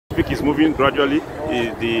traffic is moving gradually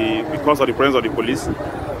because of the presence of the police.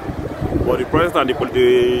 But the president and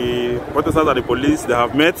the protesters and the police, they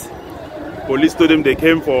have met. Police told them they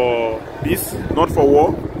came for peace, not for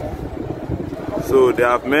war. So they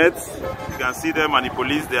have met. You can see them and the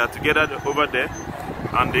police, they are together over there.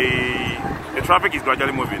 And the traffic is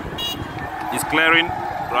gradually moving. It's clearing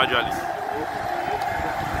gradually.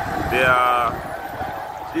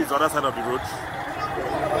 This is the other side of the road.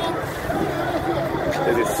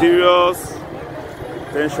 There's a serious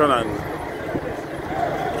tension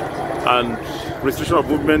and restriction of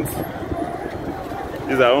movement.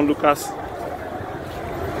 These are onlookers.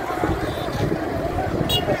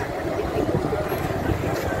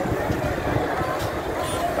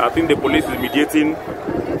 I think the police is mediating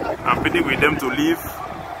and pleading with them to leave,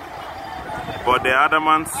 but the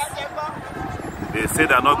adamant, they say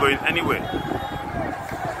they're not going anywhere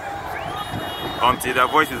until their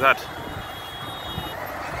voice is heard.